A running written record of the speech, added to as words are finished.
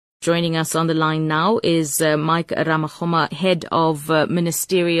Joining us on the line now is Mike Ramagoma, Head of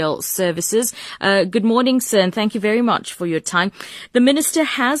Ministerial Services. Good morning, sir, and thank you very much for your time. The Minister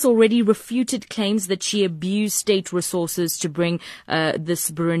has already refuted claims that she abused state resources to bring this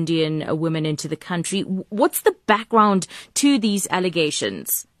Burundian woman into the country. What's the background to these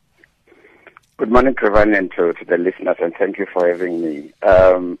allegations? Good morning, Trevor, and to the listeners, and thank you for having me.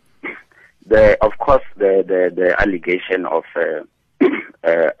 The allegation of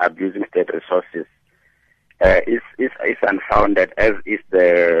abusing state resources is unfounded, as is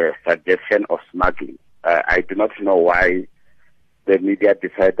the suggestion of smuggling. I do not know why the media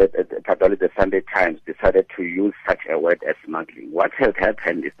decided, particularly the Suday Times, decided to use such a word as smuggling. What has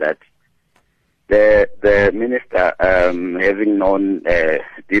happened is that the minister, having known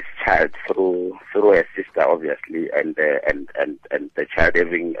this child through her sister, obviously, and the child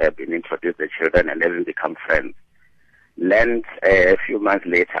having been introduced to the children and having become friends, learned a few months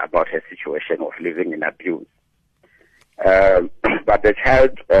later about her situation of living in abuse. But the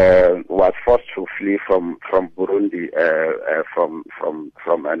child was forced to flee from Burundi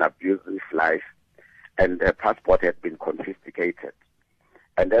from an abusive life, and her passport had been confiscated.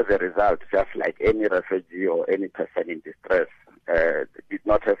 And as a result, just like any refugee or any person in distress, did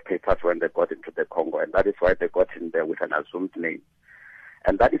not have papers when they got into the Congo, and that is why they got in there with an assumed name.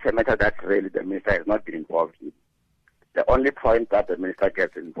 And that is a matter that really the minister has not been involved in. The only point that the minister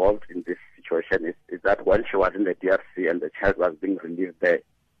gets involved in this situation is that when she was in the DRC and the child was being released there,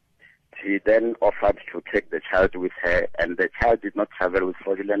 she then offered to take the child with her, and the child did not travel with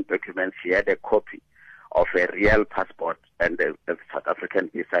fraudulent documents. She had a copy of a real passport and a South African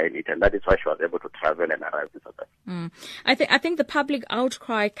visa in it, and that is why she was able to travel and arrive in South Africa. I think the public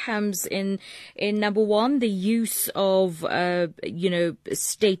outcry comes in number one, the use of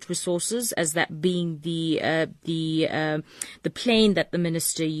state resources, as that being the plane that the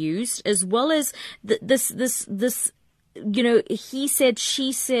minister used, as well as this he said,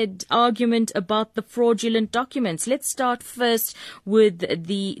 she said argument about the fraudulent documents. Let's start first with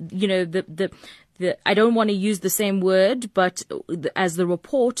the I don't want to use the same word, but as the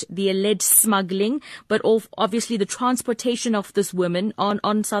report, the alleged smuggling, but obviously the transportation of this woman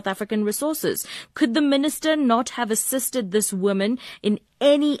on South African resources. Could the minister not have assisted this woman in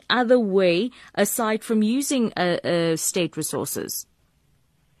any other way aside from using state resources?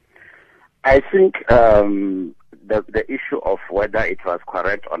 I think the issue of whether it was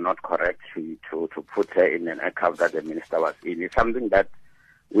correct or not correct to put her in an account that the minister was in is something that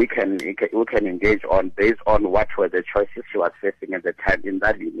we can engage on based on what were the choices she was facing at the time in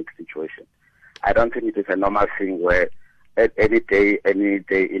that unique situation. I don't think it is a normal thing where any day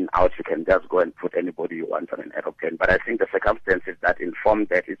in out you can just go and put anybody you want on an aeroplane. But I think the circumstances that inform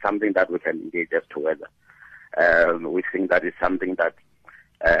that is something that we can engage as to whether we think that is something that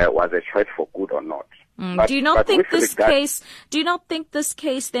was a choice for good or not. Do you not think this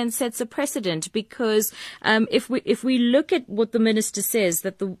case then sets a precedent? Because if we look at what the minister says,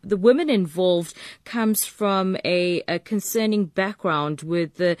 that the woman involved comes from a concerning background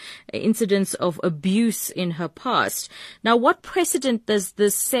with the incidents of abuse in her past. Now, what precedent does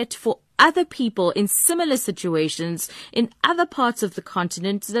this set for other people in similar situations in other parts of the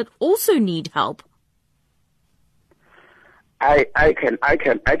continent that also need help? I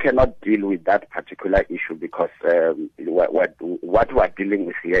cannot deal with that particular issue because what we're dealing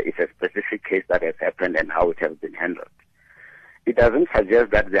with here is a specific case that has happened and how it has been handled. It doesn't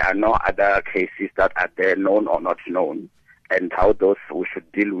suggest that there are no other cases that are there, known or not known, and how those we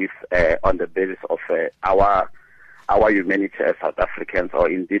should deal with on the basis of our humanity as South Africans,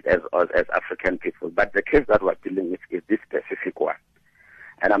 or indeed as African people. But the case that we're dealing with is this specific one,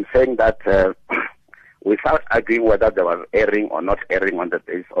 and I'm saying that. Without arguing whether there was erring or not erring on the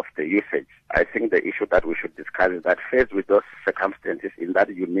basis of the usage, I think the issue that we should discuss is that faced with those circumstances in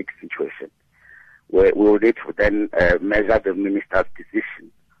that unique situation, we will need to then measure the minister's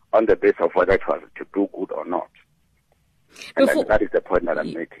decision on the basis of whether it was to do good or not. And that is the point that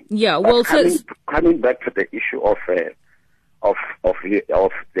I'm making. Yeah, but well, coming back to the issue of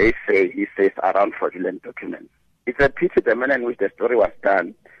they say, he says around fraudulent documents. It's a pity the manner in which the story was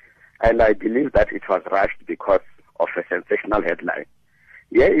done. And I believe that it was rushed because of a sensational headline.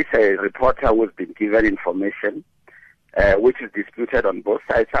 Here is a reporter who has been given information which is disputed on both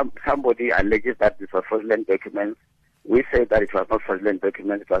sides. Somebody alleges that these were fraudulent documents. We say that it was not fraudulent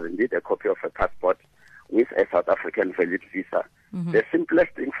documents. It was indeed a copy of a passport with a South African valid visa. Mm-hmm. The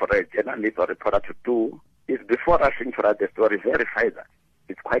simplest thing for a journalist or reporter to do is, before rushing to write the story, verify that.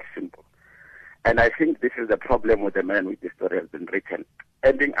 It's quite simple. And I think this is the problem with the man with the story has been written,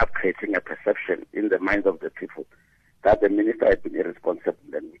 ending up creating a perception in the minds of the people that the minister had been irresponsible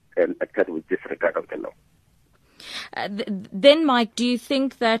acted with disregard of the law. Then, Mike, do you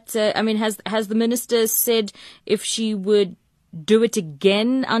think that, has the minister said if she would do it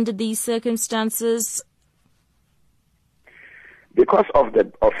again under these circumstances? Because of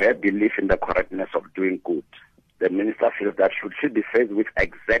her belief in the correctness of doing good, the minister feels that should she be faced with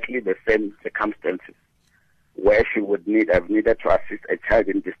exactly the same circumstances, where she would have needed to assist a child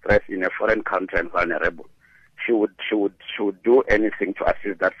in distress in a foreign country and vulnerable, she would do anything to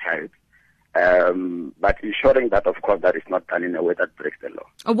assist that child. But ensuring that, of course, that is not done in a way that breaks the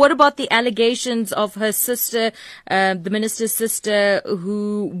law. What about the allegations of her sister, the minister's sister,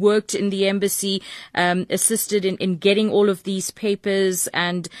 who worked in the embassy, assisted in getting all of these papers,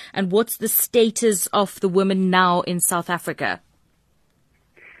 and what's the status of the woman now in South Africa?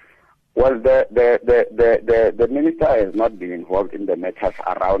 Well, the minister has not been involved in the matters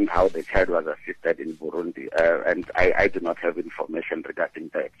around how the child was assisted in Burundi, and I do not have information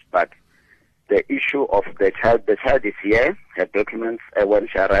regarding that. But the issue of the child is here. Her documents, when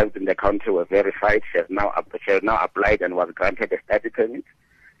she arrived in the country, were verified. She has now applied and was granted a study permit,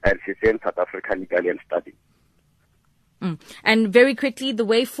 and she's in South Africa legally and studying. And very quickly, the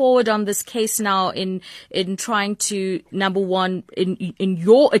way forward on this case now in trying to, number one, in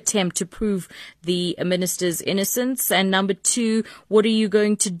your attempt to prove the minister's innocence, and number two, what are you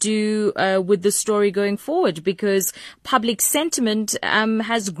going to do with the story going forward? Because public sentiment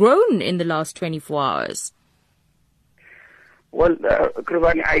has grown in the last 24 hours. Well,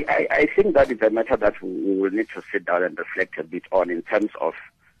 Krivani, I think that is a matter that we will need to sit down and reflect a bit on in terms of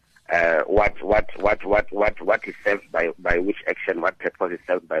what is served by which action, what purpose is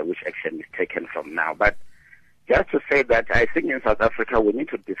served by which action is taken from now. But just to say that I think in South Africa we need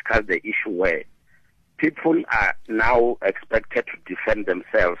to discuss the issue where people are now expected to defend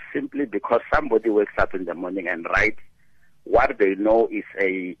themselves simply because somebody wakes up in the morning and writes what they know is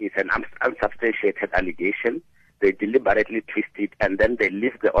an unsubstantiated allegation. They deliberately twist it, and then they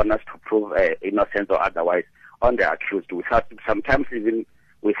leave the onus to prove innocence or otherwise on the accused, sometimes even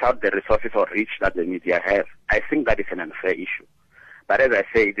without the resources or reach that the media have. I think that is an unfair issue. But as I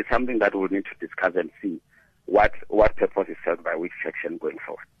say, it is something that we'll need to discuss and see what purpose is served by which section going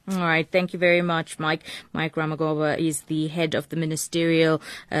forward. All right. Thank you very much, Mike. Mike Ramagoma is the head of the Ministerial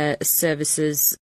Services.